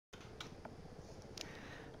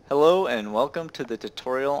Hello and welcome to the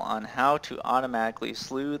tutorial on how to automatically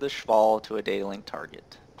slew the SHKVAL to a data link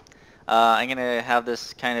target. I'm going to have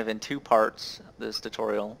this kind of in two parts, this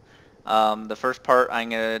tutorial. The first part I'm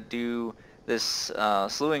going to do this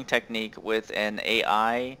slewing technique with an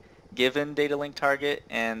AI given data link target,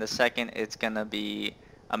 and the second it's going to be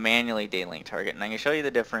a manually data link target. And I'm going to show you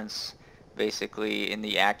the difference basically in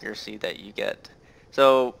the accuracy that you get.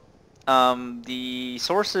 So the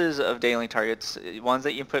sources of data link targets, ones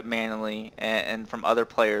that you put manually and from other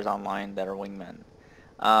players online that are wingmen.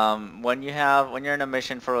 When you're in a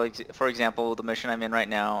mission, for example, the mission I'm in right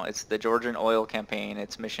now, it's the Georgian oil campaign.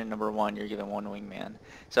 It's mission number 1. You're given 1 wingman.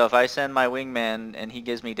 So if I send my wingman and he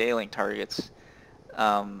gives me data link targets,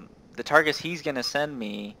 the targets he's going to send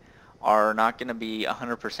me are not going to be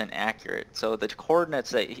 100% accurate. So the coordinates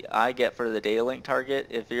that I get for the data link target,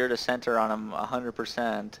 if you're to center on them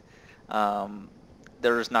 100%,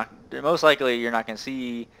 most likely you're not going to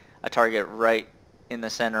see a target right in the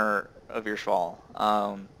center of your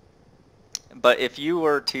SHKVAL. But if you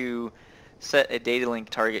were to set a data link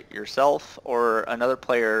target yourself, or another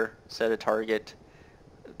player set a target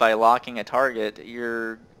by locking a target,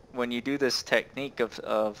 when you do this technique of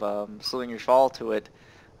slewing your SHKVAL to it,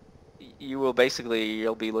 you'll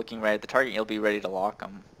be looking right at the target and you'll be ready to lock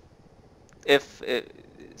them.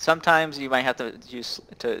 Sometimes you might have to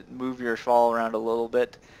move your SHKVAL around a little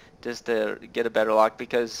bit just to get a better lock,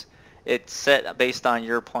 because it's set based on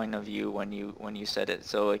your point of view when you set it.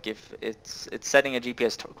 So like if it's setting a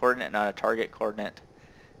GPS coordinate, not a target coordinate,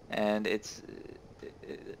 and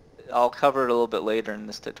I'll cover it a little bit later in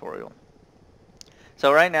this tutorial.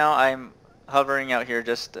 So right now I'm hovering out here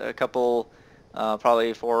just a couple,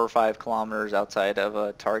 probably 4 or 5 kilometers outside of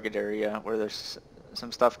a target area where there's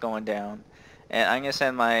some stuff going down. And I'm going to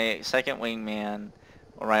send my second wingman,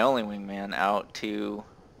 or my only wingman, out to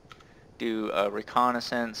do a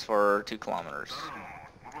reconnaissance for 2 kilometers.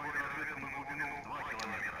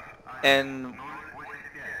 And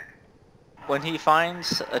when he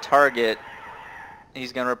finds a target,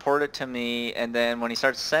 he's going to report it to me, and then when he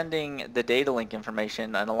starts sending the data link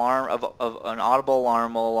information, an audible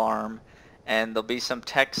alarm will alarm, and there'll be some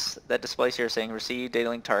text that displays here saying receive data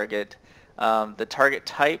link target. The target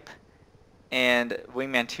type and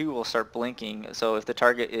wingman 2 will start blinking. So if the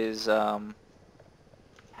target is okay,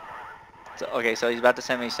 so he's about to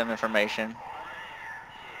send me some information.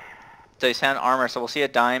 So he's found armor, so we'll see a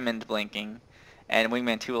diamond blinking, and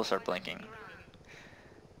wingman 2 will start blinking.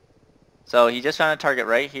 So he just found a target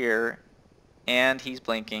right here, and he's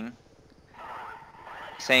blinking.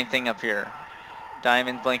 Same thing up here.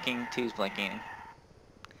 Diamond blinking, 2's blinking.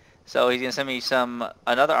 So he's going to send me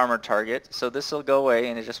another armored target. So this will go away,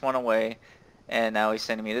 and it just went away, and now he's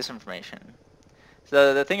sending me this information.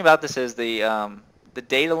 So the thing about this is the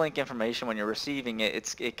data link information, when you're receiving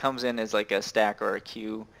it, it comes in as like a stack or a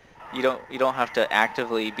queue. You don't have to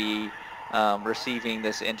actively be receiving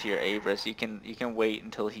this into your ABRIS. You can wait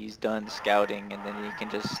until he's done scouting, and then you can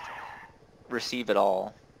just receive it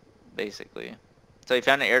all, basically. So he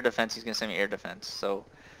found an air defense. He's going to send me air defense. So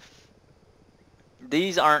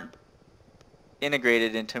these aren't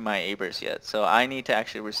integrated into my ABRIS yet, so I need to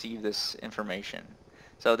actually receive this information.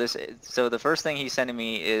 So the first thing he's sending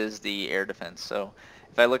me is the air defense. So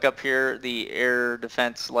if I look up here, the air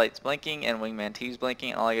defense light's blinking and wingman 2's blinking,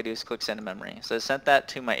 and all I gotta do is click send to memory. So I sent that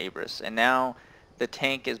to my ABRIS, and now the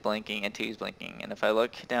tank is blinking and 2's blinking. And if I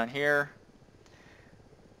look down here,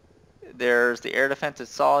 there's the air defense. It's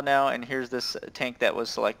solid now, and here's this tank that was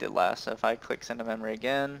selected last. So if I click send to memory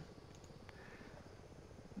again,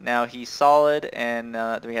 now he's solid, and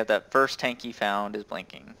we have that first tank he found is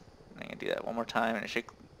blinking. I'm going to do that one more time, and it should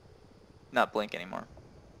not blink anymore.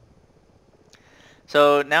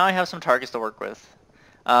 So now I have some targets to work with.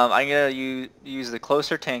 I'm going to use the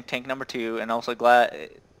closer tank, tank number 2, and also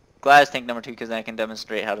Glad's tank number 2, because then I can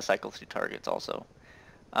demonstrate how to cycle through targets also.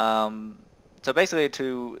 So basically,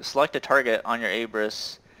 to select a target on your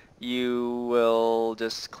ABRIS, you will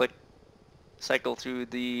just cycle through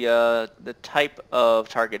the type of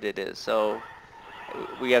target it is. So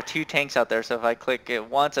we have 2 tanks out there, so if I click it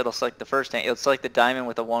once, it'll select the first tank. It'll select the diamond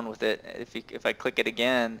with a 1 with it. If I click it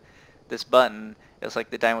again, this button, it'll select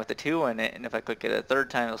the diamond with the 2 in it, and if I click it a third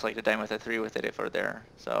time, it'll select the diamond with a 3 with it if we're there.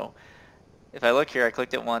 So if I look here, I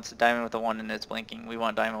clicked it once, diamond with a 1, and it's blinking. We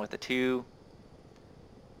want diamond with a 2.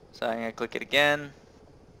 So I'm going to click it again.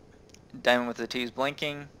 Diamond with the 2 is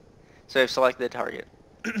blinking. So I've selected the target.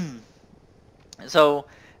 So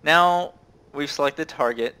now we've selected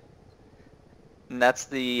target, and that's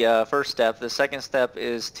the first step. The second step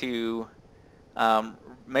is to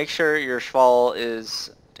make sure your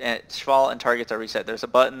SHKVAL and targets are reset. There's a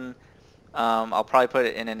button I'll probably put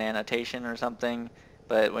it in an annotation or something,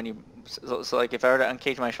 but when you, so like if I were to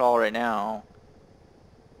uncage my shawl right now,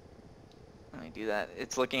 let me do that.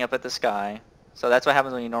 It's looking up at the sky. So that's what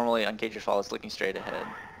happens when you normally uncage your shawl. It's looking straight ahead.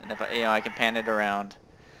 And if I, I can pan it around.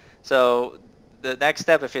 So the next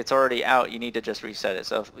step, if it's already out, you need to just reset it.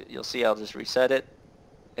 So if, you'll see I'll just reset it.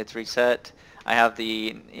 It's reset. I have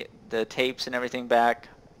the tapes and everything back.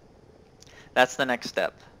 That's the next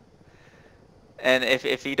step. And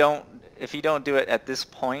if you don't do it at this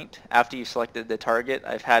point after you selected the target,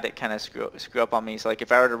 I've had it kind of screw up on me. So like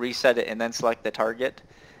if I were to reset it and then select the target,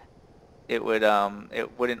 it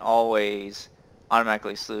wouldn't always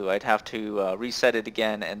automatically slew. I'd have to reset it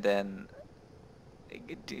again and then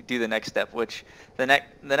do the next step. Which the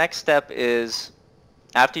next step is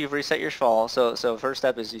after you've reset your SHKVAL. So first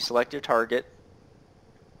step is you select your target,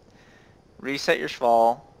 reset your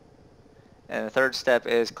SHKVAL. And the third step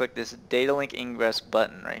is click this Data Link Ingress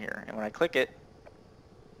button right here. And when I click it,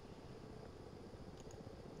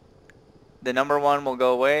 the number 1 will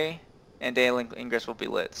go away and Data Link Ingress will be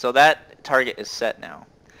lit. So that target is set now.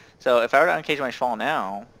 So if I were to uncage my SHKVAL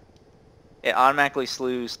now, it automatically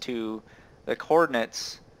slews to the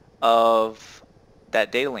coordinates of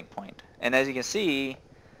that data link point. And as you can see,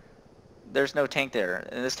 there's no tank there.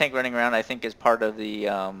 And this tank running around I think is part of the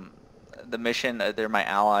mission. They're my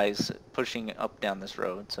allies pushing up down this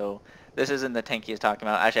road. So this isn't the tank he's talking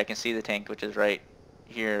about. Actually, I can see the tank, which is right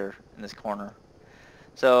here in this corner.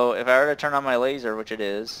 So if I were to turn on my laser, which it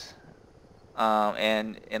is,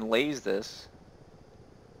 and laze this,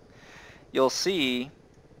 you'll see,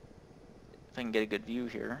 if I can get a good view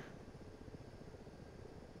here,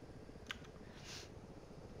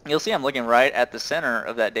 you'll see I'm looking right at the center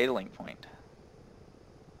of that data link point.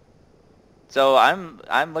 So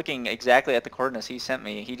I'm looking exactly at the coordinates he sent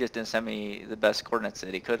me. He just didn't send me the best coordinates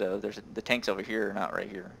that he could have. There's the tank's over here, not right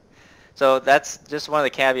here. So that's just one of the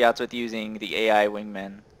caveats with using the AI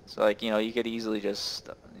wingman. So like, you could easily just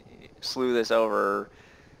slew this over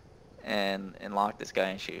and lock this guy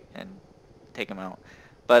and shoot and take him out.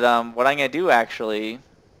 But what I'm gonna do actually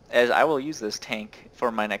is I will use this tank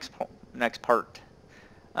for my next part.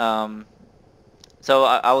 So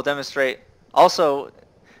I will demonstrate. Also,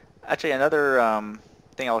 actually, another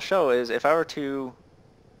thing I'll show is if I were to,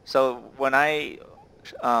 so when I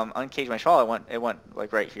uncage my SHKVAL, it went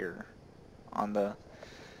like right here on the.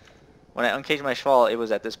 When I uncaged my SHKVAL, it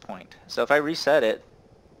was at this point. So if I reset it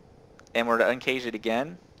and were to uncage it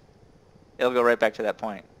again, it'll go right back to that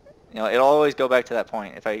point. It'll always go back to that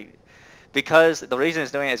point. Because the reason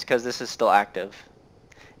it's doing it is because this is still active.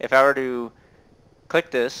 If I were to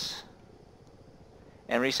click this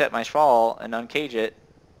and reset my SHKVAL and uncage it,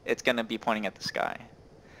 it's going to be pointing at the sky.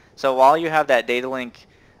 So while you have that data link,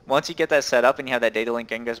 once you get that set up and you have that data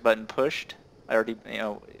link ingress button pushed,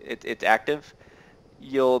 it's active,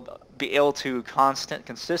 you'll be able to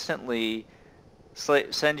consistently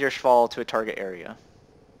send your SHKVAL to a target area.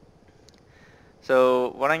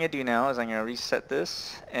 So what I'm going to do now is I'm going to reset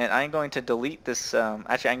this, and I'm going to delete this.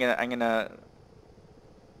 Actually, I'm going to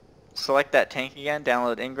select that tank again,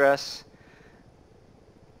 download Ingress,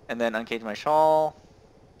 and then uncage my SHKVAL,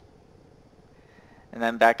 and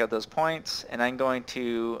then back up those points, and I'm going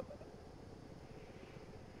to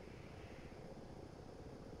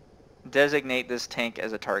designate this tank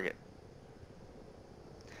as a target.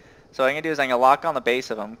 So what I'm going to do is I'm going to lock on the base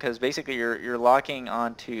of them, because basically you're locking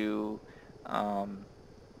onto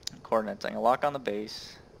coordinates. I'm going to lock on the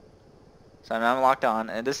base. So I'm locked on,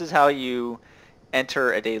 and this is how you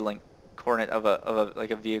enter a data link coordinate of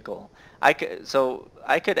a vehicle. I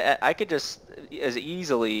could just as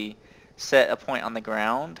easily set a point on the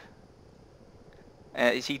ground.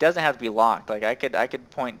 He doesn't have to be locked. Like I could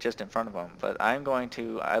point just in front of him, but I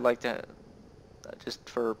like to just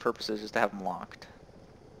for purposes just to have them locked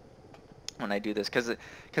when I do this, because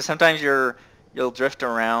sometimes you'll drift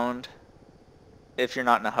around if you're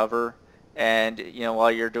not in a hover, and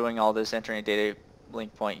while you're doing all this entering a data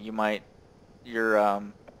link point,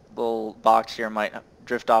 your little box here might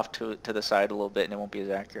drift off to the side a little bit and it won't be as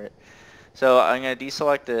accurate. So I'm going to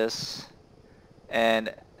deselect this,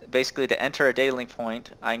 and basically to enter a data link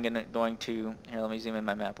point, I'm going to here, let me zoom in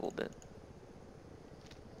my map a little bit.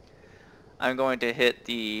 I'm going to hit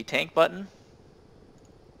the tank button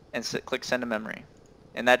and click send to memory,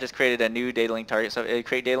 and that just created a new data link target. So it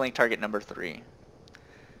created data link target number 3.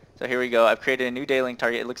 So here we go. I've created a new data link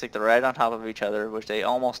target. It looks like they're right on top of each other, which they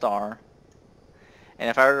almost are. And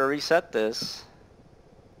if I were to reset this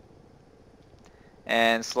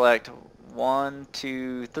and select 1,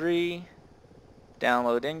 2, 3,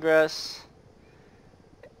 download Ingress,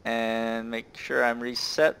 and make sure I'm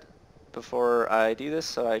reset before I do this.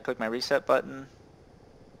 So I click my reset button,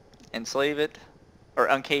 enslave it, or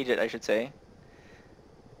uncage it, I should say.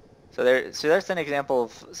 So there's an example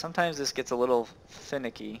of sometimes this gets a little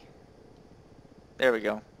finicky. There we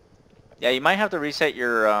go. Yeah, you might have to reset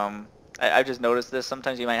your. I've just noticed this.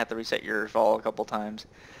 Sometimes you might have to reset your vol a couple times.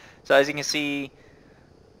 So as you can see,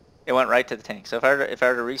 it went right to the tank. So if I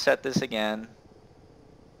were to reset this again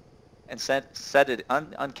and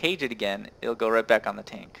uncage it again, it'll go right back on the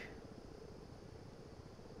tank.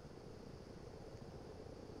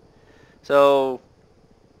 So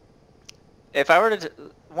if I were to,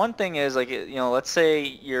 one thing is like, you know, let's say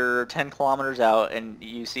you're 10 kilometers out and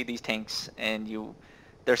you see these tanks and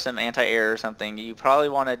there's some anti-air or something. You probably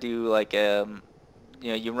want to do like you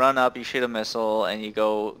know, you run up, you shoot a missile, and you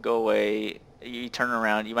go away. You turn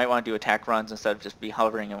around. You might want to do attack runs instead of just be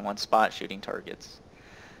hovering in one spot shooting targets.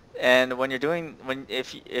 And when you're doing,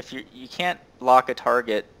 if you can't lock a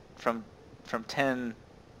target from 10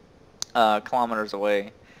 kilometers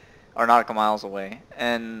away or nautical miles away.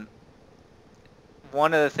 And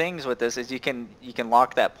one of the things with this is you can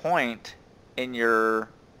lock that point in your,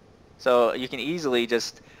 so you can easily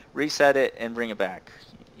just reset it and bring it back.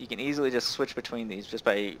 You can easily just switch between these just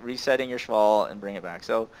by resetting your SHKVAL and bring it back.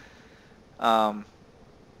 So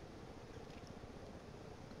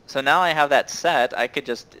so now I have that set. I could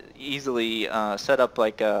just easily set up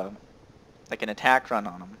like an attack run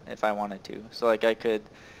on them if I wanted to. So like I could,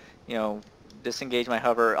 you know, disengage my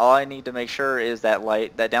hover. All I need to make sure is that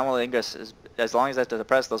DL Ingress is, as long as that's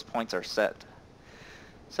depressed, those points are set.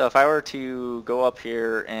 So if I were to go up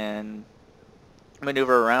here and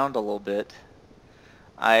maneuver around a little bit,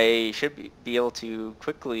 I should be able to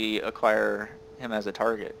quickly acquire him as a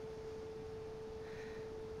target.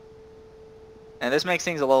 And this makes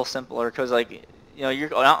things a little simpler because, like, you know, you're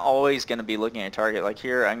not always going to be looking at a target. Like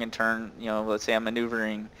here, I can turn, you know, let's say I'm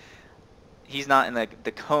maneuvering. He's not in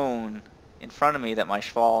the cone in front of me that my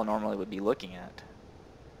SHKVAL normally would be looking at.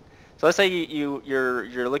 So let's say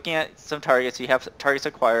you're looking at some targets. You have targets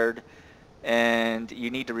acquired, and you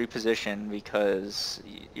need to reposition because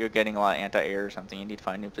you're getting a lot of anti-air or something. You need to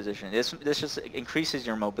find a new position. This just increases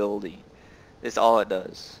your mobility. That's all it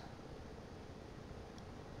does.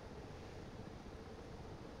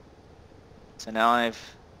 So now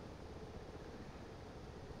I've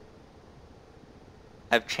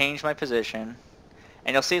changed my position,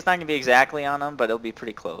 and you'll see it's not going to be exactly on them, but it'll be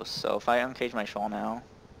pretty close. So if I uncage my SHKVAL now,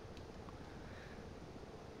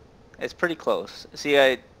 it's pretty close. See,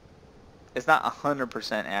 it's not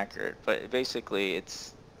 100% accurate, but basically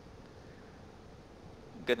it's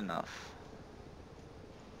good enough.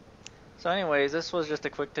 So anyways, this was just a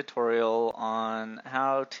quick tutorial on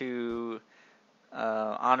how to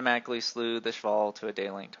automatically slew the SHKVAL to a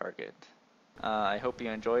Data Link target. I hope you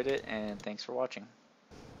enjoyed it, and thanks for watching.